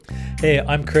Hey,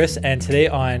 I'm Chris, and today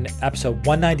on episode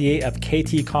 198 of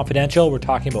KT Confidential, we're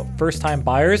talking about first-time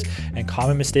buyers and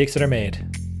common mistakes that are made.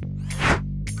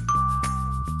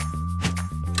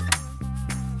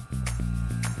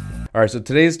 All right, so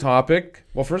today's topic,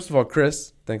 well, first of all,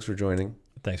 Chris, thanks for joining.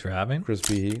 Thanks for having me. Chris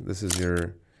Behe, this is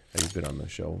you've been on the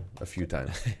show a few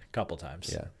times. A couple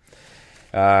times.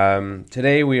 Yeah.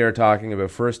 Today we are talking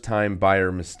about first-time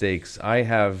buyer mistakes. I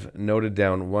have noted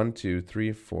down 1, 2,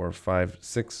 3, 4, 5,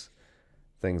 6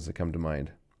 things that come to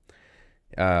mind.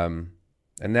 And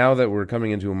now that we're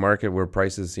coming into a market where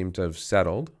prices seem to have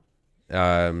settled,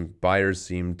 buyers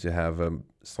seem to have a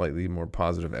slightly more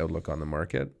positive outlook on the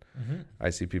market. Mm-hmm.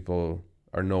 I see people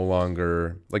are no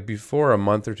longer, like before a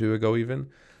month or two ago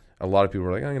even, a lot of people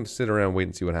were like, I'm going to sit around and wait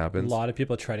and see what happens. A lot of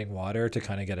people treading water to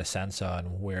kind of get a sense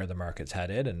on where the market's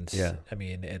headed. And yeah. I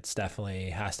mean, it's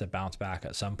definitely has to bounce back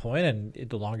at some point. And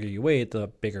the longer you wait, the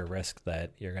bigger risk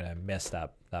that you're going to miss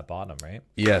that bottom, right?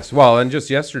 Yes. Well, and just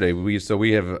yesterday, we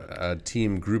have a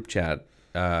team group chat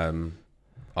on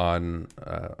our,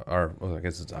 well, I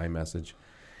guess it's iMessage.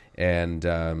 And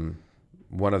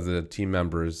one of the team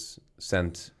members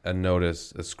sent a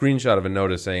screenshot of a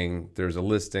notice saying there's a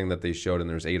listing that they showed and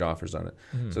there's 8 offers on it.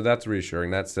 Mm-hmm. So that's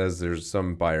reassuring. That says there's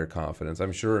some buyer confidence.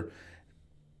 I'm sure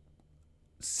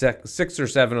 6 or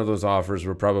 7 of those offers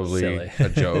were probably silly. A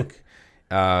joke.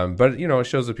 But, it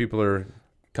shows that people are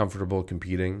comfortable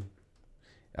competing.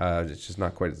 It's just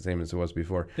not quite the same as it was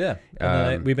before. Yeah.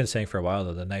 And we've been saying for a while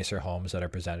that the nicer homes that are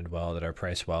presented well, that are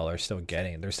priced well, they're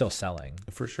still selling.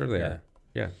 For sure they are.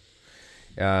 Yeah.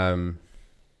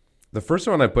 The first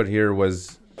one I put here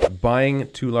was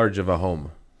buying too large of a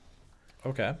home.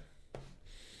 Okay.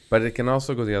 But it can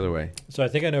also go the other way. So I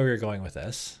think I know where you're going with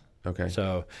this. Okay.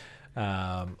 So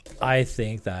I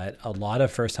think that a lot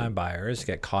of first-time buyers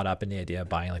get caught up in the idea of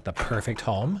buying like the perfect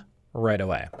home right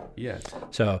away. Yes.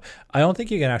 So I don't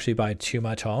think you can actually buy too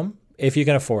much home if you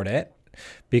can afford it,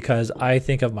 because I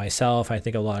think of myself, I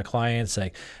think of a lot of clients,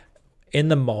 like in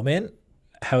the moment,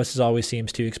 houses always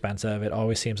seems too expensive. It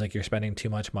always seems like you're spending too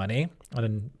much money. And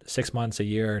then 6 months, a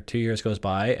year, 2 years goes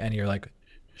by and you're like,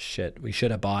 shit, we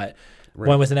should have bought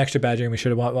one with an extra bedroom. We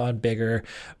should have bought one bigger.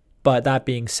 But that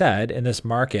being said, in this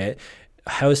market,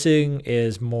 housing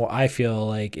is more, I feel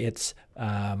like it's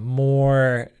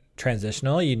more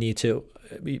transitional. You need to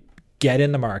get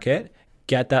in the market,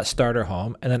 get that starter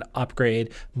home, and then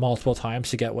upgrade multiple times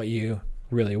to get what you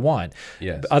really want.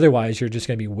 Yes. But otherwise, you're just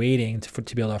going to be waiting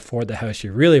to be able to afford the house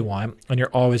you really want, and you're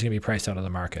always going to be priced out of the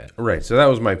market. Right. So that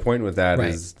was my point with that. Right.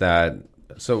 Is that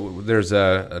so? There's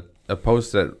a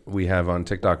post that we have on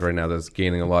TikTok right now that's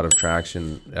gaining a lot of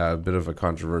traction. A bit of a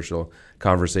controversial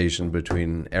conversation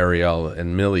between Ariel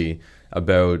and Millie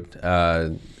about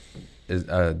Gen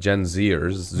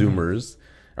Zers, Zoomers.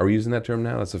 Are we using that term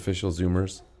now? That's official,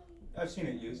 Zoomers. I've seen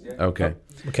it used, yeah. Okay.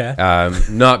 Okay.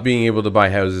 Not being able to buy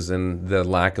houses and the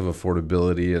lack of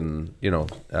affordability and,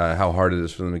 how hard it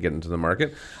is for them to get into the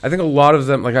market. I think a lot of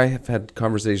them, like I have had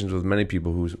conversations with many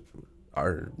people who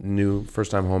are new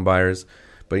first-time home buyers,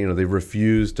 but, they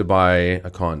refuse to buy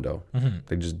a condo. Mm-hmm.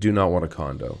 They just do not want a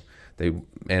condo.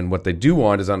 And what they do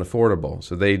want is unaffordable.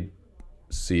 So they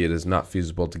see it as not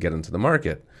feasible to get into the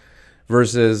market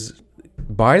versus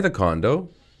buy the condo,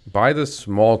 buy the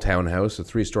small townhouse, a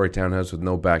 3-story townhouse with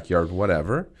no backyard,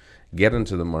 whatever, get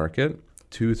into the market.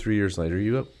 2-3 years later,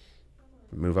 you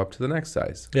move up to the next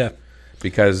size. Yeah.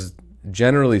 Because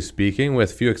generally speaking,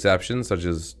 with few exceptions, such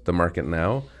as the market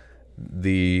now,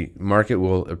 the market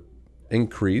will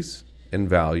increase in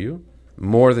value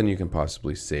more than you can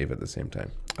possibly save at the same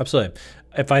time. Absolutely.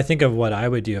 If I think of what I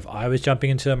would do if I was jumping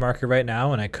into the market right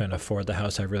now and I couldn't afford the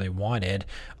house I really wanted,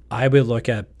 I would look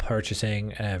at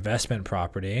purchasing an investment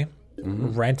property,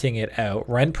 renting it out.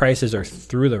 Rent prices are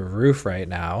through the roof right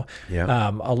now. Yeah.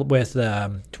 With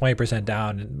 20%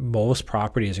 down, most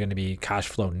properties are going to be cash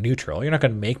flow neutral. You're not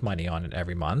going to make money on it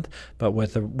every month, but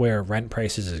with where rent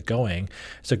prices is going,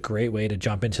 it's a great way to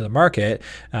jump into the market,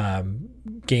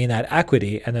 gain that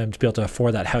equity, and then to be able to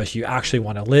afford that house you actually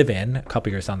want to live in a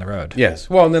couple years down the road. Yes.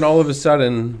 Well, and then all of a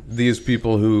sudden, these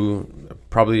people who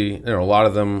probably, a lot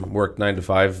of them work 9 to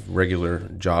 5 regular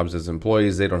jobs as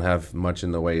employees. They don't have much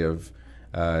in the way of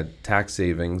tax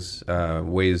savings,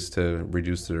 ways to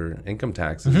reduce their income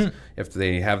taxes. Mm-hmm. If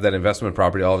they have that investment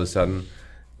property, all of a sudden,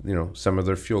 some of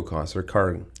their fuel costs, their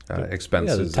car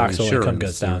expenses, the taxable income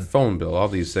goes down, their phone bill, all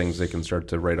these things they can start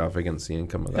to write off against the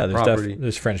income of that property.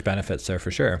 There's fringe benefits there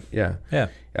for sure. Yeah. Yeah.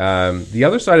 The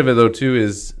other side of it, though, too,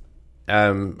 is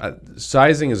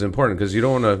sizing is important because you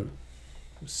don't want to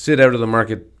sit out of the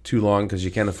market too long because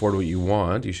you can't afford what you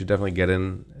want. You should definitely get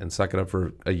in and suck it up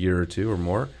for a year or two or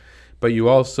more. But you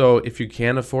also, if you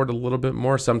can afford a little bit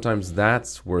more, sometimes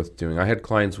that's worth doing. I had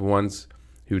clients once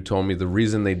who told me the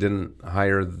reason they didn't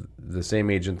hire the same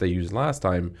agent they used last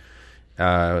time,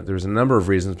 there was a number of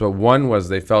reasons, but one was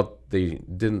they felt they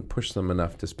didn't push them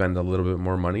enough to spend a little bit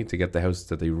more money to get the house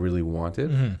that they really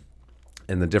wanted. Mm-hmm.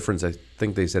 And the difference, I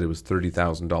think they said it was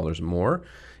 $30,000 more.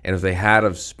 And if they had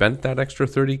have spent that extra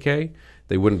 $30K,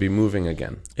 they wouldn't be moving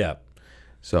again. Yeah.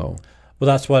 So, well,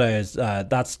 that's what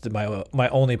my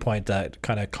only point that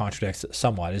kind of contradicts it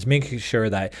somewhat is making sure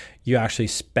that you actually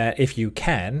spend, if you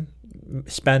can,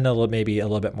 spend maybe a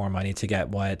little bit more money to get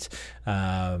what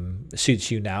suits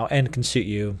you now and can suit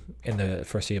you in the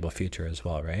foreseeable future as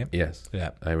well, right? yes.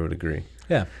 Yeah. I would agree.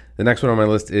 Yeah. The next one on my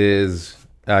list is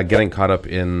getting caught up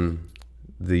in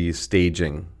the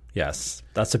staging. Yes.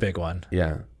 That's a big one.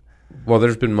 Yeah. Well,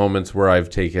 there's been moments where I've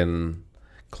taken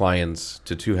clients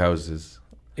to two houses.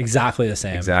 Exactly the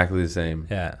same. Exactly the same.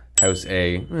 Yeah. House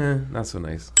A, not so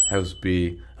nice. House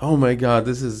B, oh my God,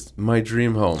 this is my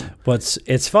dream home. But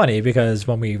it's funny because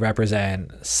when we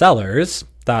represent sellers,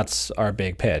 that's our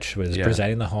big pitch, was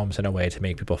presenting the homes in a way to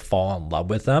make people fall in love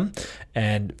with them.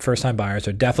 And first-time buyers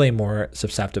are definitely more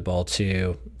susceptible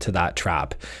to that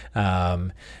trap.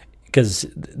 Because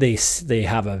they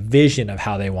have a vision of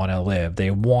how they want to live. They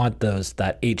want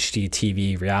that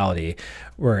HGTV reality,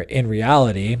 where in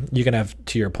reality, you can have,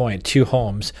 to your point, two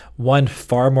homes, one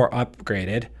far more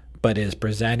upgraded, but is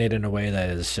presented in a way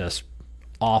that is just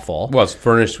awful. Well, it's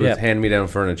furnished with hand-me-down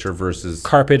furniture versus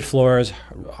carpet floors,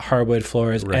 hardwood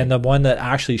floors, and the one that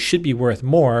actually should be worth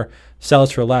more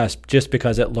sells for less just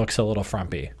because it looks a little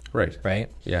frumpy. Right. Right?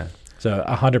 Yeah. So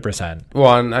 100%.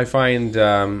 Well, and I find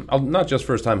not just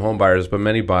first-time home buyers, but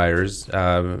many buyers,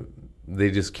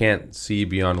 they just can't see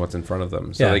beyond what's in front of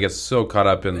them. So they get so caught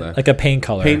up in the like a paint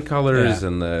colors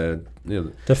and the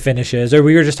the finishes. Or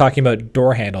we were just talking about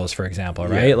door handles, for example,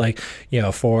 right? Yeah. Like,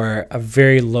 for a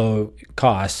very low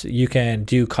cost, you can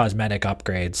do cosmetic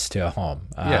upgrades to a home.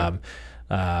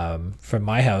 From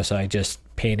my house, I just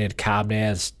painted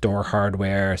cabinets, door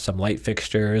hardware, some light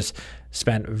fixtures,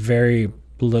 spent very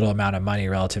little amount of money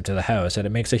relative to the house, and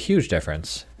it makes a huge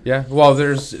difference. Yeah, well,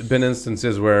 there's been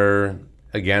instances where,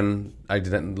 again,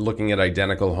 looking at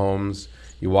identical homes,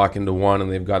 you walk into one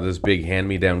and they've got this big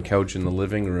hand-me-down couch in the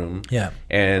living room,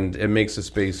 and it makes the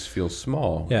space feel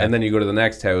small. Yeah. And then you go to the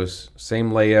next house,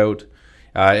 same layout.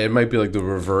 It might be like the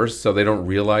reverse, so they don't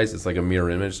realize it's like a mirror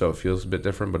image, so it feels a bit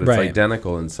different, but it's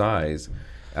identical in size.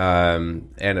 But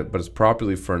it's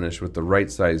properly furnished with the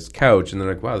right size couch, and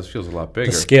they're like, wow, this feels a lot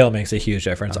bigger. The scale makes a huge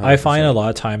difference. 100%. I find a lot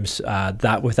of times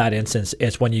that with that instance,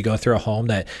 it's when you go through a home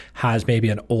that has maybe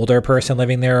an older person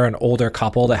living there, an older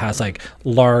couple that has like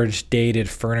large dated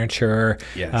furniture,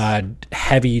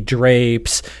 heavy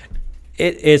drapes.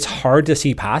 It's hard to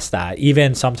see past that.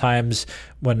 Even sometimes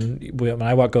when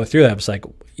I go through that, it's like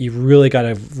you really got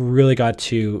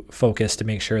to focus to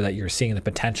make sure that you're seeing the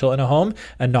potential in a home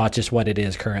and not just what it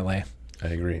is currently. I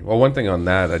agree. Well, one thing on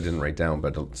that I didn't write down,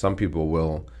 but some people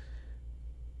will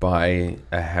buy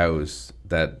a house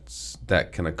that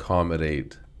can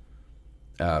accommodate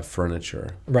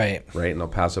furniture, right, and they'll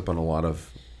pass up on a lot of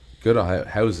good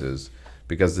houses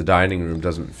because the dining room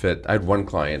doesn't fit. I had one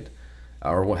client.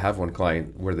 Or have one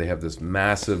client where they have this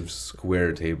massive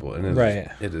square table, and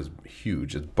it is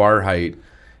huge. It's bar height.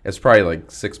 It's probably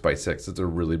like 6 by 6. It's a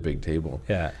really big table.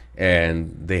 Yeah.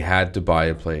 And they had to buy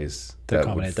a place to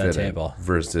accommodate that table.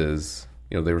 Versus,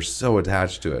 they were so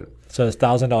attached to it. So it's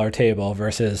 $1,000 table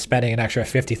versus spending an extra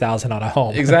 $50,000 on a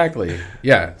home. Exactly.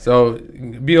 Yeah. So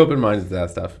be open-minded to that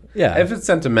stuff. Yeah. If it's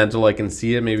sentimental, I can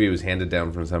see it. Maybe it was handed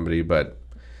down from somebody, but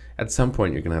at some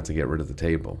point, you're going to have to get rid of the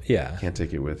table. Yeah. You can't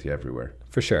take it with you everywhere.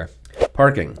 For sure.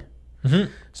 Parking.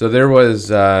 Mm-hmm. So there was,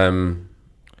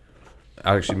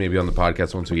 actually maybe on the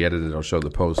podcast, once we edit it, I'll show the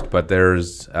post. But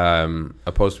there's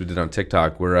a post we did on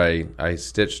TikTok where I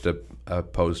stitched a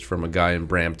post from a guy in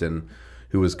Brampton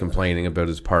who was complaining about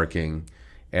his parking.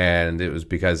 And it was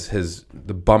because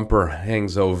the bumper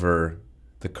hangs over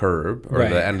the curb or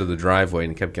the end of the driveway,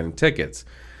 and he kept getting tickets.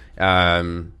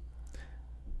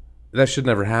 That should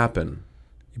never happen.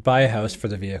 You buy a house for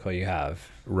the vehicle you have.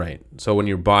 Right. So when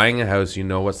you're buying a house, you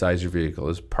know what size your vehicle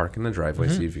is. Park in the driveway,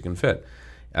 see if you can fit.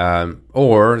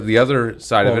 Or the other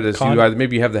side of it is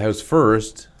maybe you have the house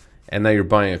first, and now you're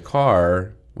buying a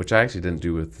car, which I actually didn't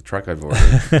do with the truck I've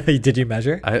ordered. Did you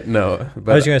measure? No.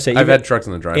 But I was going to say, I've had trucks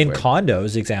in the driveway. In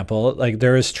condos, example, like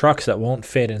there is trucks that won't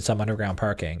fit in some underground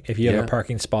parking. If you have a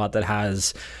parking spot that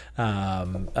has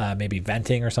maybe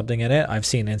venting or something in it. I've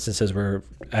seen instances where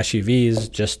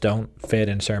SUVs just don't fit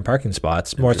in certain parking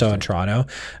spots, more so in Toronto.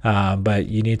 But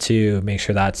you need to make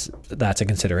sure that's a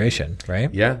consideration,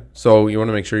 right? Yeah. So you want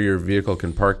to make sure your vehicle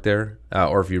can park there,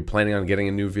 or if you're planning on getting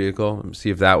a new vehicle, see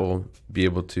if that will be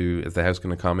able to, if the house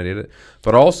can accommodate it.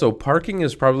 But also, parking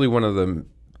is probably one of the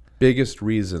biggest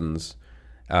reasons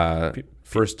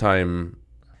first time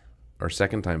or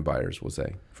second time buyers will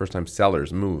say, first time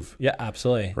sellers move. Yeah,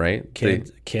 absolutely. Right?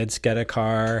 Kids get a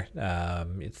car,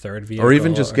 third vehicle. Or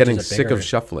even just getting sick of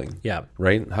shuffling. Yeah.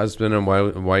 Right? Husband and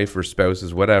wife or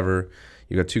spouses, whatever.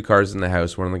 You got 2 cars in the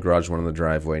house, one in the garage, one in the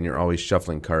driveway, and you're always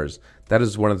shuffling cars. That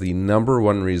is one of the number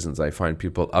one reasons I find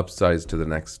people upsize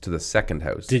to the second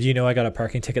house. Did you know I got a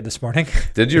parking ticket this morning?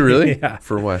 Did you really? Yeah.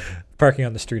 For what? Parking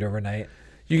on the street overnight.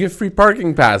 You get free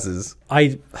parking passes.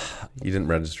 You didn't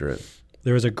register it.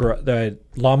 There was the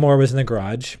lawnmower was in the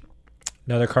garage,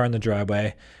 another car in the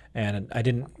driveway, and I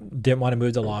didn't want to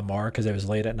move the lawnmower because it was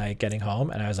late at night getting home,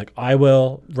 and I was like, I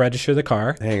will register the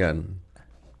car. Hang on.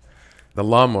 The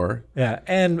lawnmower. Yeah,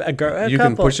 and you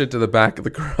can push it to the back of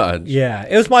the garage. Yeah,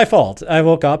 it was my fault. I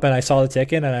woke up and I saw the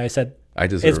ticket and I said,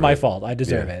 it's my fault. I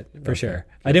deserve it for sure.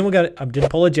 I didn't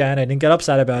pull a Jen. I didn't get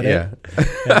upset about it.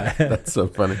 Yeah. That's so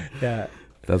funny. Yeah.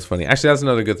 That's funny. Actually, that's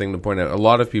another good thing to point out. A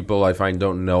lot of people I find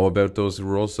don't know about those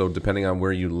rules. So depending on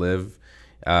where you live,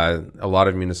 a lot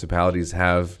of municipalities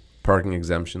have parking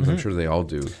exemptions. I'm sure they all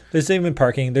do. There's even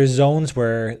parking. There's zones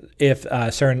where if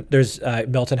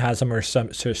Milton has them, or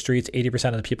some streets, 80%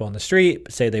 of the people on the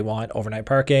street say they want overnight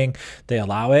parking, they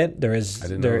allow it. There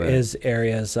is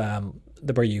areas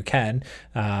where you can.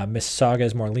 Mississauga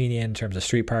is more lenient in terms of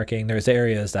street parking. There's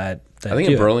areas that I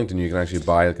think in Burlington you can actually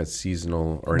buy like a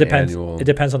seasonal or an annual. It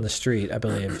depends on the street, I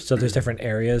believe. So there's different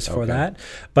areas for that.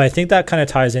 But I think that kind of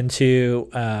ties into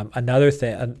another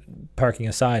thing, parking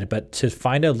aside, but to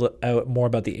find out more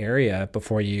about the area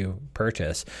before you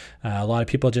purchase. A lot of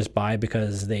people just buy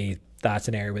because that's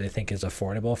an area where they think is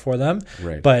affordable for them,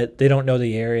 right? But they don't know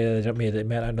the area. They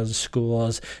may not know the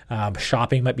schools.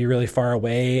 Shopping might be really far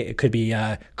away. It could be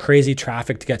crazy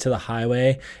traffic to get to the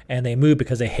highway, and they move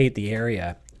because they hate the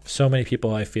area. So many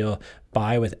people, I feel,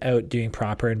 buy without doing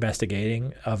proper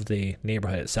investigating of the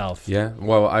neighborhood itself. Yeah.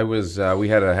 Well, we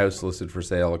had a house listed for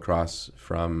sale across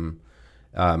from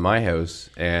my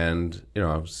house, and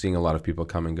I was seeing a lot of people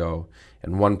come and go.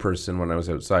 And one person, when I was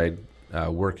outside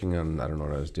working on, I don't know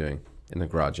what I was doing in the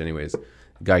garage, anyways,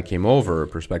 a guy came over, a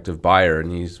prospective buyer,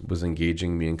 and he was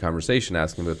engaging me in conversation,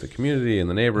 asking about the community and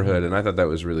the neighborhood, and I thought that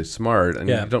was really smart. And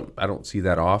I don't see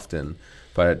that often,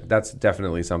 but that's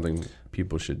definitely something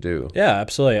people should do. Yeah,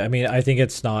 absolutely. I mean, I think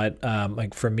it's not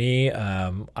like for me,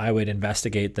 I would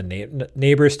investigate the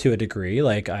neighbors to a degree.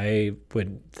 Like I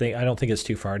don't think it's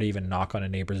too far to even knock on a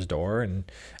neighbor's door and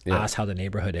ask how the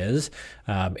neighborhood is.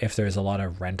 If there's a lot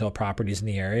of rental properties in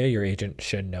the area, your agent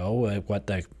should know a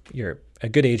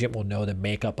good agent will know the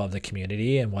makeup of the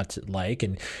community and what's it like,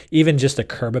 and even just the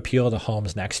curb appeal of the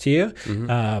homes next to you,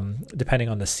 depending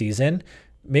on the season,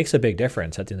 makes a big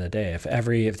difference at the end of the day. If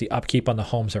the upkeep on the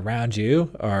homes around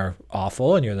you are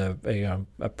awful and you're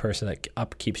a person that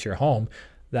upkeeps your home,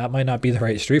 that might not be the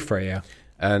right street for you.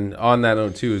 And on that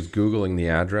note too is Googling the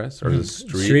address or the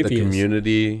street the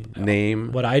community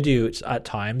name. What I do at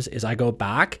times is I go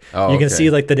back. You can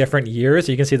see like the different years.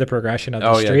 You can see the progression of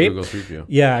the street. Google Street View.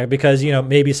 Yeah, because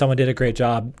maybe someone did a great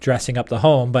job dressing up the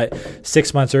home, but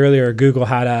 6 months earlier Google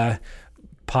had a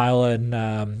pile and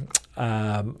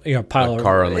pile of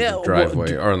car on the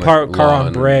driveway or on the car lawn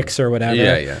on bricks or whatever.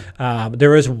 Yeah.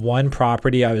 There was one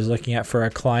property I was looking at for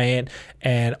a client,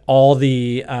 and all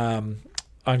the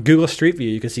on Google Street View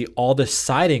you could see all the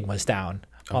siding was down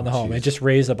on the home. Geez. It just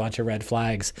raised a bunch of red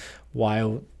flags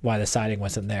why the siding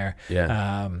wasn't there.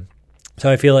 Yeah. So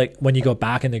I feel like when you go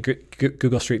back in the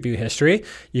Google Street View history,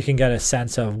 you can get a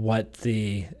sense of what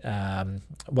the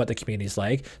community's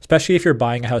like, especially if you're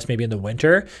buying a house maybe in the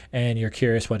winter and you're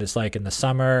curious what it's like in the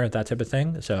summer, that type of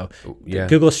thing. So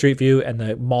Google Street View and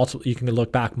you can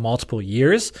look back multiple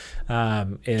years I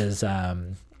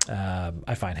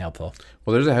find helpful.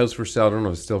 Well, there's a house for sale. I don't know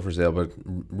if it's still for sale, but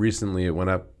recently it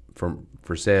went up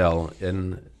for sale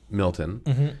in Milton,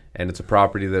 and it's a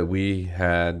property that we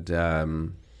had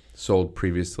sold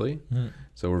previously,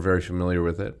 so we're very familiar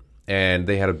with it. And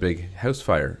they had a big house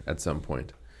fire at some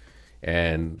point,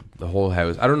 and the whole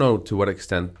house, I don't know to what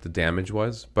extent the damage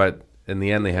was, but in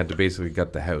the end they had to basically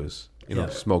gut the house,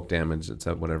 smoke damage,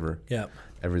 etc., whatever. Yeah.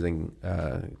 Everything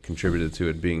contributed to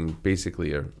it being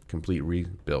basically a complete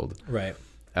rebuild. Right.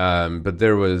 But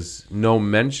there was no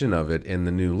mention of it in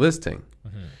the new listing.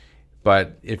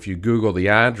 But if you Google the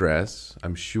address,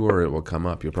 I'm sure it will come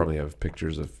up. You'll probably have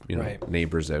pictures of Right.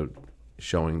 neighbors out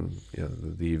showing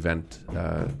the event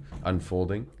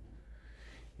unfolding.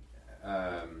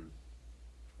 I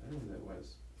don't know who that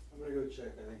was. I'm gonna go check.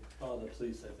 I think. Oh, the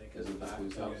police, I think, Is it the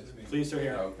police officer? Police are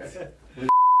here. Oh, okay.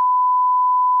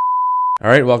 All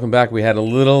right, welcome back. We had a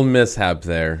little mishap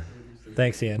there.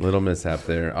 Thanks, Ian. Little mishap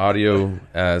there. Audio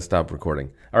stopped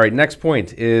recording. All right, next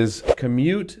point is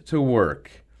commute to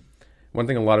work. One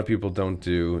thing a lot of people don't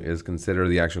do is consider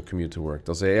the actual commute to work.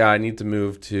 They'll say, yeah, I need to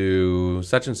move to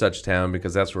such and such town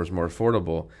because that's where it's more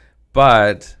affordable.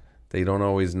 But they don't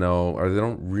always know, or they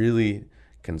don't really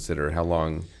consider how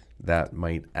long that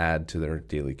might add to their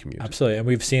daily commute. Absolutely. And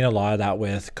we've seen a lot of that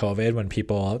with COVID when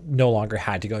people no longer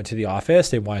had to go into the office.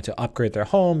 They wanted to upgrade their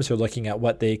homes. They're looking at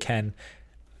what they can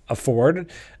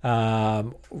afford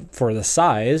for the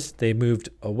size. They moved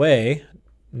away.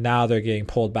 Now they're getting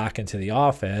pulled back into the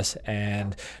office,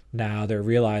 and now they're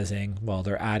realizing, well,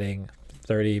 they're adding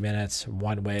 30 minutes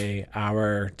one way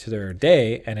hour to their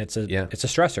day, and it's a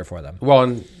stressor for them. Well,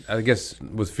 and I guess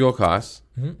with fuel costs,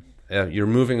 you're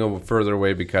moving further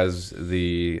away because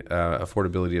the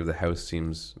affordability of the house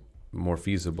seems more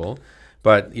feasible,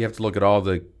 but you have to look at all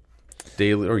the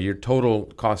daily or your total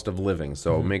cost of living.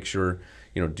 So make sure,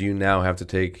 do you now have to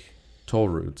take toll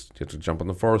routes? Do you have to jump on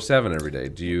the 407 every day?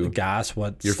 Do you gas?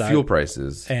 Your fuel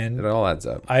prices? And it all adds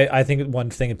up. I think one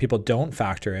thing that people don't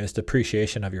factor is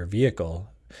depreciation of your vehicle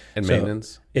And so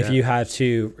maintenance. If you have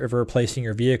to, if replacing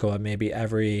your vehicle maybe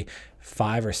every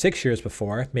 5 or 6 years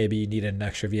before, maybe you need an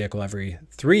extra vehicle every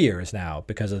 3 years now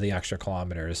because of the extra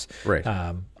kilometers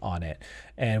on it.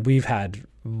 And we've had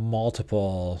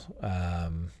multiple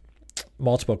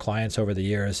clients over the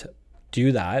years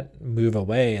do that, move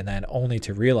away, and then only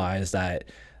to realize that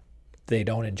they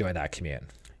don't enjoy that commute.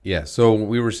 Yeah. So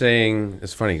we were saying,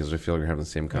 it's funny because I feel like we're having the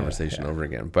same conversation over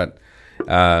again. But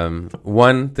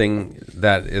one thing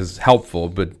that is helpful,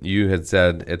 but you had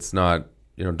said it's not,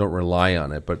 don't rely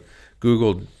on it, but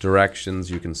Google directions,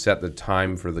 you can set the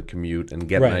time for the commute and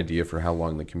get an idea for how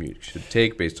long the commute should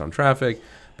take based on traffic.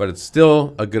 But it's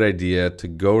still a good idea to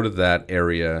go to that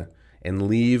area and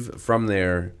leave from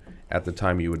there at the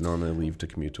time you would normally leave to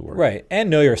commute to work. Right. And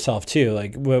know yourself too.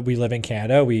 Like we live in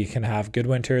Canada, we can have good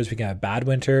winters, we can have bad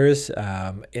winters.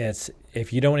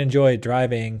 If you don't enjoy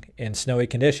driving in snowy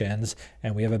conditions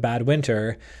and we have a bad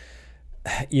winter,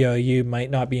 you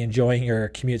might not be enjoying your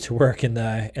commute to work in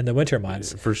the winter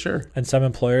months. For sure. And some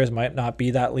employers might not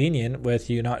be that lenient with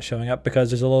you not showing up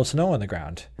because there's a little snow on the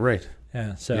ground. Right.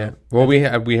 Yeah. So yeah. Well,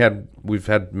 we've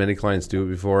had many clients do it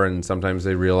before, and sometimes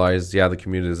they realize, the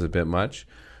commute is a bit much.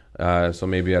 So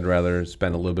maybe I'd rather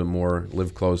spend a little bit more,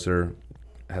 live closer,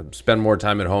 spend more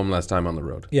time at home, less time on the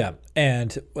road. Yeah.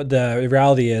 And the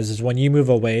reality is when you move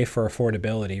away for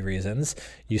affordability reasons,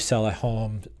 you sell a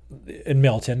home in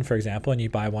Milton, for example, and you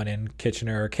buy one in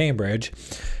Kitchener or Cambridge.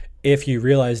 If you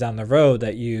realize down the road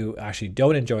that you actually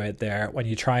don't enjoy it there, when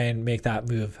you try and make that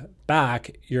move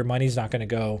back, your money's not going to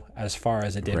go as far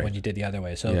as it did when you did the other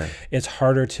way. So it's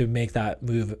harder to make that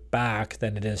move back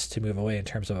than it is to move away in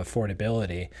terms of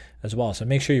affordability as well. So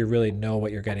make sure you really know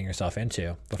what you're getting yourself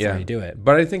into before you do it.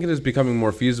 But I think it is becoming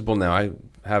more feasible now.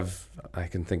 I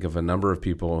can think of a number of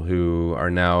people who are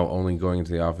now only going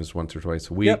into the office once or twice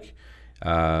a week.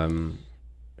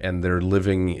 And they're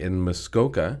living in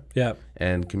Muskoka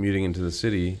and commuting into the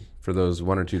city for those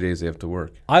 1 or 2 days they have to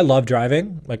work. I love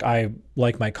driving. I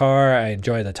like my car. I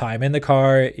enjoy the time in the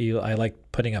car. I like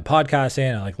putting a podcast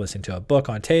in. I like listening to a book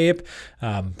on tape.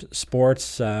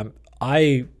 Sports.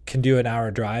 I can do an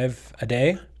hour drive a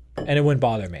day and it wouldn't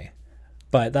bother me.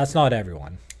 But that's not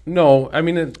everyone. No, I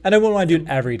mean... and I wouldn't want to do it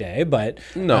every day, but...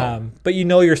 No. But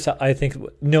yourself, I think,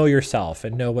 know yourself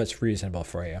and know what's reasonable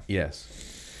for you. Yes.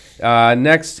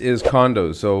 Next is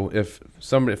condos. So if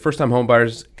first-time home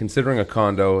buyers considering a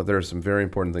condo, there are some very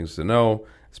important things to know,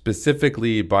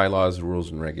 specifically bylaws,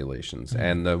 rules, and regulations. Mm-hmm.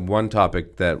 And the one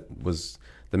topic that was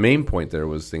the main point there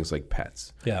was things like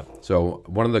pets. Yeah. So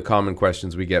one of the common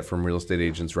questions we get from real estate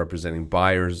agents representing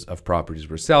buyers of properties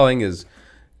we're selling is,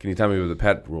 can you tell me about the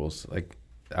pet rules?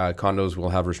 Condos will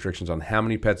have restrictions on how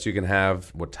many pets you can have,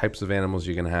 what types of animals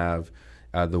you can have,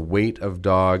 the weight of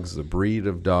dogs, the breed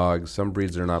of dogs. Some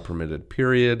breeds are not permitted,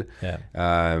 period.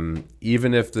 Yeah.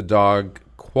 Even if the dog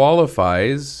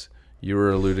qualifies, you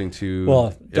were alluding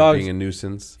to it being a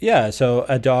nuisance. Yeah, so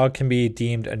a dog can be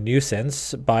deemed a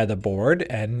nuisance by the board,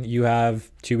 and you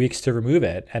have 2 weeks to remove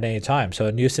it at any time. So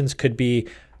a nuisance could be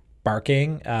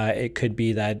barking. It could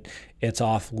be that it's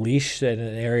off leash in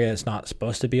an area it's not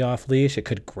supposed to be off leash. It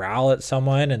could growl at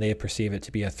someone and they perceive it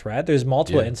to be a threat. There's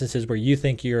multiple instances where you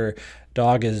think your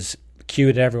dog is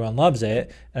cute, everyone loves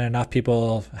it, and enough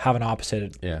people have an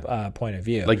opposite Yeah. point of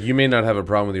view. Like you may not have a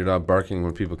problem with your dog barking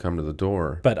when people come to the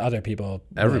door. but other people,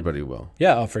 Everybody will.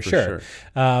 yeah, oh, for sure.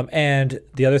 And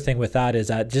the other thing with that is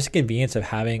that just convenience of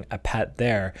having a pet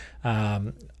there.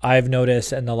 I've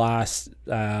noticed in the last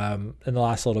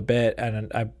little bit,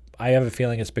 and I have a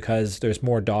feeling it's because there's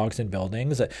more dogs in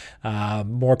buildings.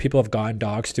 More people have gotten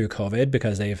dogs through COVID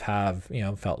because they've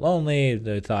felt lonely.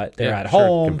 They thought they're at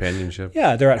home. Companionship.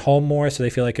 Yeah, they're at home more, so they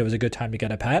feel like it was a good time to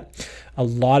get a pet. A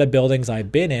lot of buildings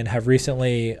I've been in have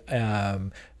recently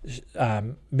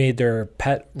made their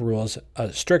pet rules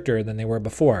stricter than they were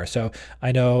before. So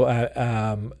I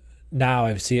know now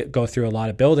I see it go through a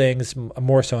lot of buildings,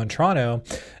 more so in Toronto,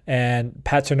 and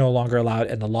pets are no longer allowed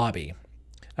in the lobby.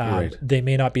 Right. They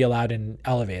may not be allowed in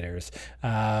elevators.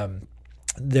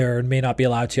 There may not be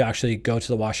allowed to actually go to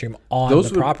the washroom on the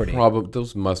property.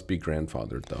 Those must be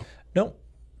grandfathered, though. No,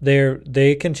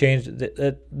 they can change.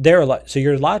 They're allowed, so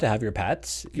you're allowed to have your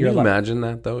pets. Can you imagine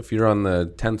that, though? If you're on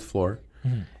the 10th floor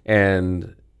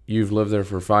and you've lived there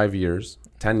for 5 years,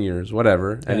 10 years,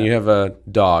 whatever, and you have a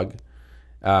dog,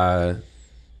 a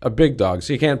big dog,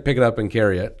 so you can't pick it up and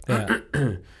carry it. Yeah.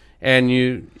 And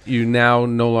you now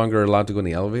no longer allowed to go in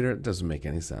the elevator. It doesn't make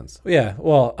any sense. Yeah,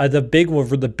 well, the big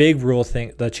rule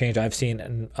thing, the change I've seen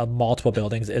in multiple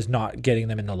buildings is not getting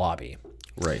them in the lobby.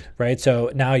 Right. So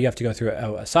now you have to go through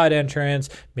a side entrance,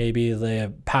 maybe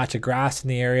the patch of grass in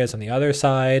the areas on the other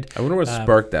side. I wonder what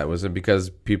sparked that. Was it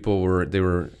because people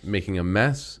were making a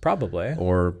mess? Probably.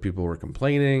 Or people were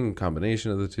complaining, combination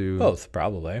of the two? Both,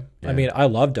 probably. Yeah. I mean, I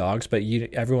love dogs, but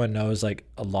everyone knows like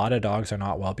a lot of dogs are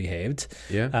not well behaved.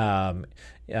 Yeah.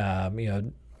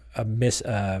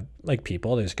 Like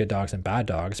people, there's good dogs and bad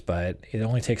dogs, but it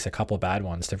only takes a couple bad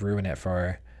ones to ruin it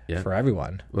for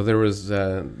everyone. Well, there was,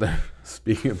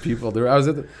 speaking of people, I was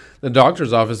at the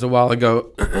doctor's office a while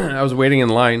ago. I was waiting in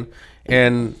line,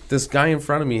 and this guy in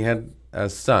front of me had a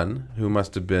son who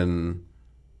must have been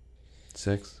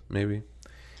 6, maybe.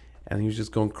 And he was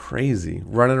just going crazy,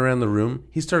 running around the room.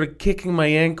 He started kicking my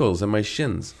ankles and my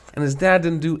shins, and his dad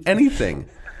didn't do anything.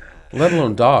 Let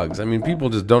alone dogs. I mean, people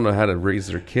just don't know how to raise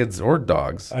their kids or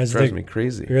dogs. It drives me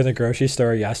crazy. We were in the grocery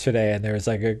store yesterday, and there was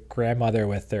like a grandmother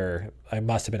with I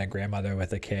must have been a grandmother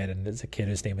with a kid, and there's a kid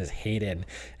whose name is Hayden.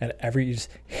 And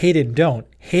Hayden, don't.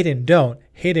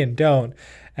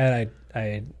 And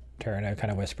I turned, I kind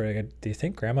of whispered, I go, do you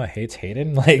think grandma hates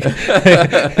Hayden? Like,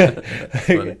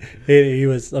 he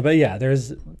was, but yeah,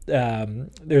 there's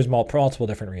multiple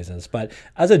different reasons. But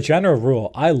as a general rule,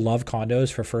 I love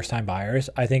condos for first time buyers.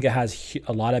 I think it has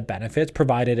a lot of benefits,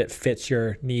 provided it fits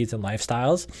your needs and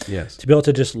lifestyles. Yes. To be able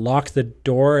to just lock the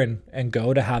door and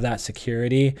go, to have that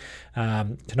security,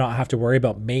 to not have to worry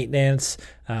about maintenance.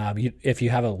 If you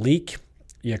have a leak,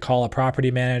 you call a property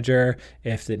manager.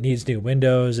 If it needs new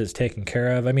windows, it's taken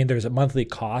care of. I mean, there's a monthly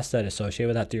cost that associated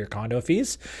with that through your condo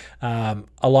fees. A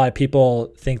lot of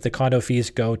people think the condo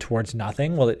fees go towards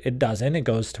nothing. Well, it doesn't. It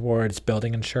goes towards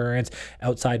building insurance,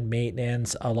 outside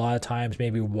maintenance, a lot of times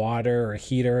maybe water or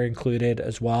heater included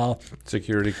as well.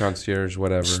 Security, concierge,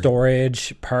 whatever.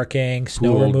 Storage, parking,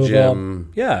 snow Pool, removal.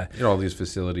 Gym, yeah. All these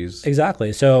facilities.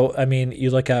 Exactly. So, I mean,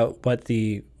 you look at what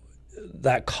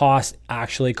that cost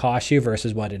actually costs you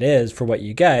versus what it is for what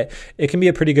you get, it can be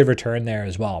a pretty good return there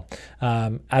as well.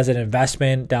 As an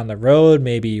investment down the road,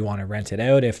 maybe you want to rent it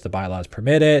out if the bylaws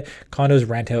permit it. Condos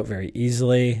rent out very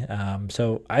easily.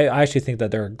 So I actually think that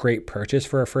they're a great purchase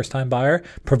for a first-time buyer,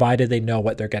 provided they know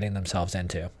what they're getting themselves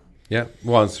into. Yeah,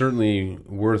 well, it's certainly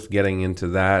worth getting into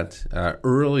that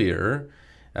earlier.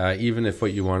 Even if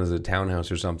what you want is a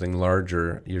townhouse or something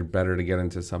larger, you're better to get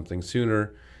into something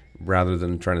sooner rather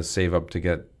than trying to save up to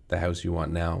get the house you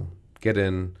want now. Get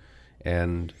in,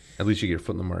 and at least you get your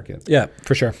foot in the market. Yeah,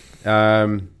 for sure.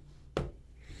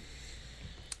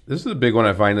 This is a big one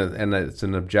I find, and it's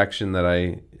an objection that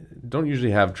I don't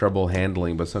usually have trouble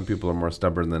handling, but some people are more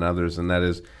stubborn than others, and that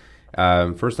is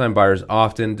first-time buyers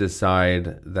often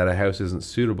decide that a house isn't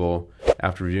suitable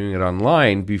after viewing it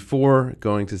online before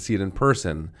going to see it in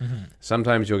person. Mm-hmm.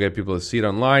 Sometimes you'll get people to see it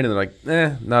online and they're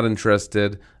like, not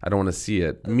interested. I don't want to see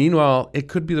it. Meanwhile, it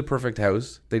could be the perfect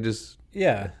house. They just,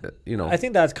 I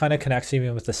think that kind of connects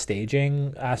even with the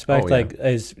staging aspect,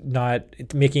 is not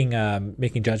making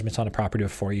judgments on a property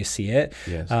before you see it.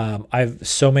 Yes. I've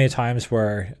so many times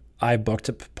where I booked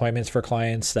appointments for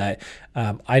clients that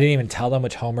I didn't even tell them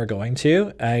which home we're going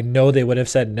to. I know they would have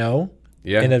said no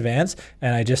in advance,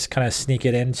 and I just kind of sneak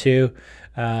it into,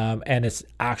 and it's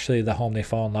actually the home they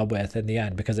fall in love with in the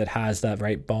end because it has the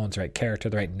right bones, right character,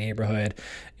 the right neighborhood.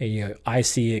 I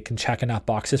see it can check enough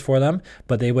boxes for them,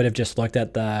 but they would have just looked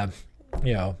at the,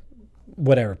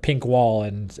 whatever pink wall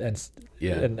and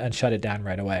Yeah. and shut it down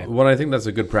right away. Well, I think that's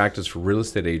a good practice for real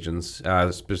estate agents,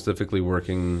 specifically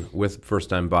working with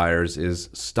first-time buyers, is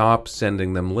stop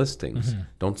sending them listings.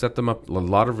 Don't set them up. A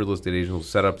lot of real estate agents will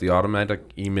set up the automatic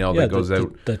email that goes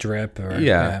out. The drip. Or,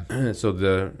 Yeah.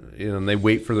 So and they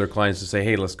wait for their clients to say,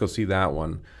 hey, let's go see that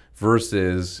one,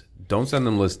 versus don't send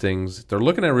them listings. They're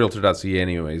looking at realtor.ca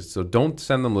anyways, so don't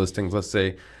send them listings. Let's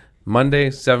say Monday,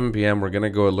 7 p.m., we're going to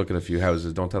go look at a few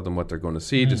houses. Don't tell them what they're going to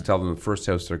see. Just tell them the first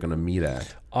house they're going to meet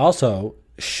at. Also,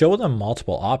 show them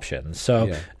multiple options.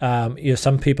 So,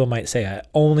 some people might say, I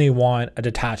only want a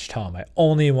detached home. I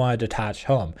only want a detached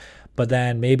home. But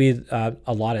then maybe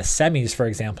a lot of semis, for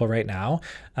example, right now,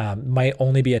 might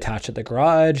only be attached at the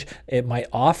garage. It might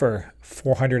offer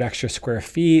 400 extra square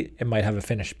feet. It might have a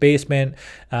finished basement.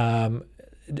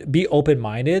 Be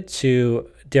open-minded to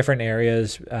different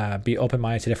areas, be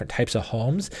open-minded to different types of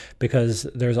homes, because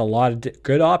there's a lot of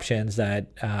good options that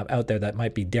out there that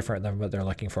might be different than what they're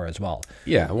looking for as well.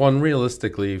 Yeah, well, and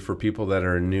realistically, for people that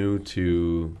are new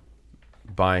to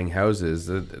buying houses,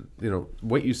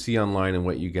 what you see online and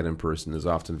what you get in person is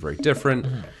often very different.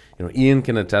 Ian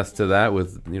can attest to that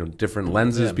with different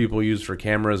lenses people use for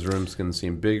cameras. Rooms can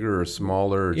seem bigger or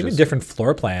smaller, or even different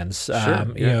floor plans.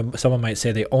 Someone might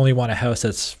say they only want a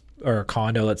house or a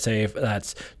condo, let's say,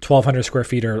 that's 1,200 square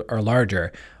feet or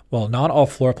larger. Well, not all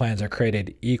floor plans are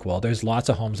created equal. There's lots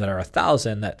of homes that are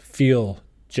 1,000 that feel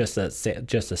just the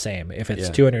same. If it's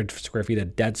 200 square feet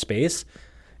of dead space,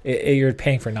 you're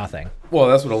paying for nothing. Well,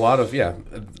 that's what a lot of,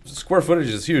 square footage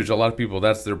is huge. A lot of people,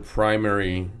 that's their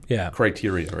primary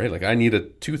criteria, right? Like, I need a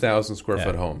 2,000 square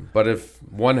foot home. But if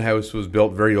one house was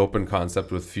built very open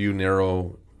concept with few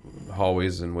narrow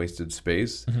hallways and wasted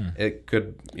space, it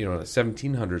could, a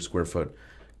 1,700 square foot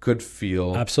could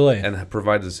feel absolutely and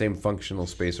provide the same functional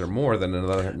space or more than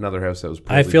another house that was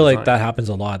poorly I feel designed. like that happens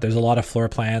a lot. There's a lot of floor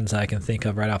plans I can think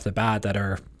of right off the bat that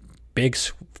are big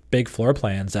floor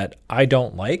plans that I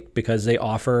don't like, because they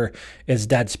offer is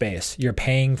dead space. You're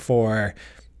paying for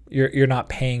you're not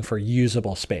paying for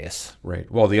usable space. Right.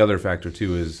 Well, the other factor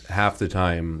too is half the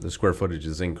time the square footage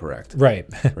is incorrect. Right.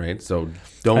 Right. So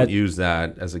don't use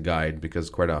that as a guide, because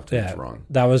quite often it's wrong.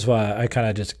 That was why I kind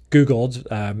of just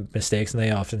Googled mistakes, and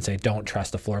they often say don't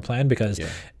trust the floor plan, because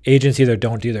agents either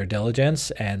don't do their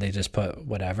diligence and they just put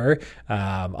whatever.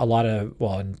 A lot of,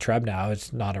 in TREB now,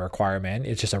 it's not a requirement.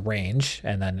 It's just a range.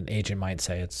 And then an agent might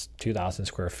say it's 2,000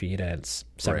 square feet and it's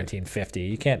 1,750.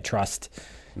 You can't trust.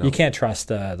 No. You can't trust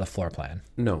the floor plan.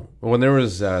 No. When there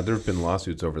have been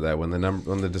lawsuits over that, when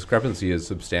the discrepancy is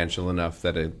substantial enough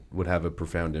that it would have a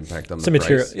profound impact on the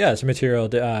price. It's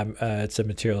a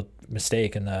material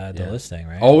mistake in the listing,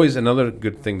 right? Always another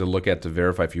good thing to look at to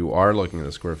verify if you are looking at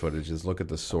the square footage is look at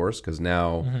the source, because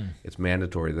now it's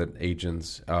mandatory that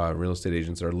agents, real estate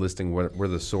agents, are listing where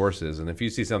the source is, and if you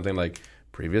see something like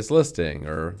previous listing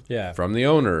or from the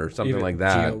owner or something like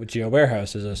that. Geo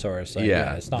Warehouse is a source.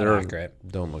 It's not accurate.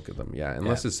 Don't look at them.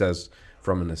 Unless it says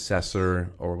from an assessor,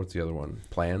 or what's the other one?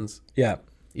 Plans. Yeah.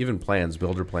 Even plans,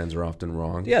 builder plans are often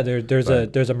wrong. Yeah, there's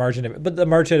a margin but the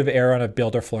margin of error on a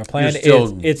builder floor plan you're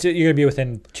gonna be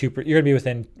within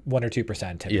 1 or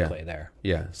 2% typically there.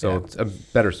 Yeah. So it's a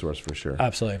better source for sure.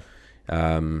 Absolutely.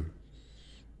 That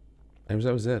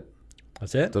was it.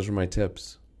 That's it. Those were my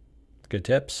tips. Good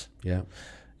tips. Yeah.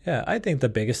 Yeah, I think the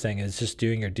biggest thing is just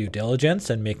doing your due diligence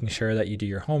and making sure that you do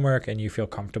your homework and you feel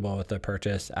comfortable with the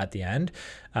purchase at the end.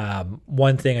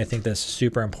 One thing I think that's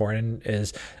super important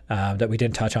is that we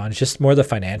didn't touch on is just more the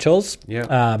financials.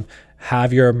 Yeah.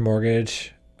 Have your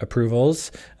mortgage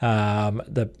approvals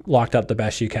locked up the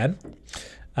best you can.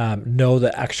 Know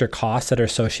the extra costs that are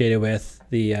associated with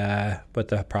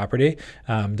the property.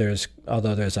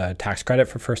 Although there's a tax credit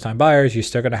for first-time buyers, you're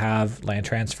still going to have land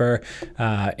transfer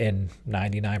in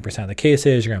 99% of the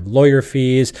cases. You're going to have lawyer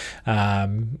fees.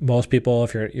 Most people,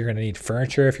 if you're going to need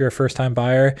furniture if you're a first-time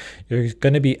buyer, there's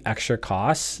going to be extra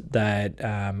costs that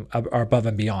are above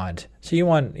and beyond. So you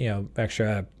want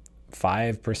extra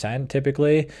 5%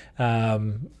 typically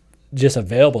just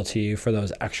available to you for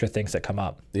those extra things that come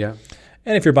up. Yeah.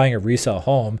 And if you're buying a resale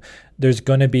home, there's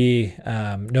going to be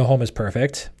no home is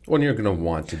perfect. When you're going to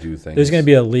want to do things, there's going to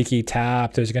be a leaky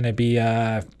tap. There's going to be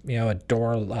a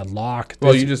door, a lock.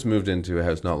 Well, you just moved into a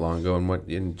house not long ago,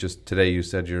 and just today you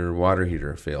said your water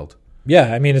heater failed.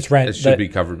 Yeah, I mean it's rent. It should be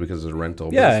covered because of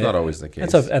rental. But it's not always the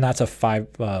case. That's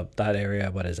that area.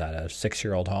 What is that? A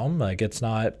 6-year-old home? Like it's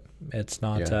not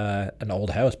an old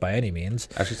house by any means.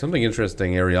 Actually, something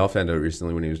interesting Ariel found out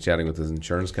recently when he was chatting with his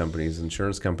insurance companies.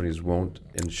 Insurance companies won't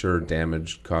insure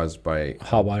damage caused by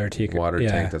hot water tank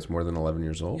tank that's more than 11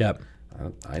 years old. Yep.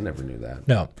 I never knew that.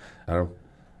 No.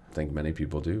 think many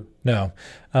people do. No.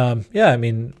 Yeah, I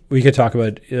mean, we could talk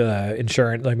about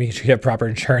insurance. Like, you should have proper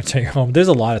insurance on your home. There's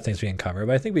a lot of things we can cover,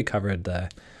 but I think we covered a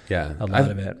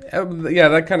lot of it. Yeah,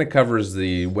 that kind of covers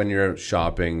when you're out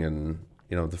shopping and,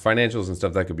 you know, the financials and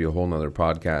stuff. That could be a whole nother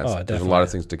podcast. Oh, There's a lot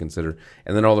of things to consider.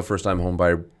 And then all the first-time home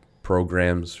buyer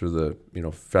programs through the, you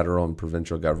know, federal and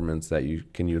provincial governments that you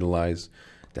can utilize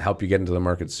to help you get into the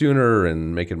market sooner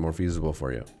and make it more feasible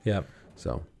for you. Yeah.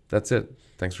 So that's it.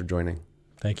 Thanks for joining.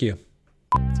 Thank you.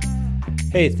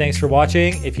 Hey, thanks for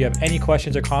watching. If you have any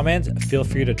questions or comments, feel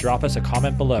free to drop us a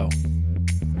comment below.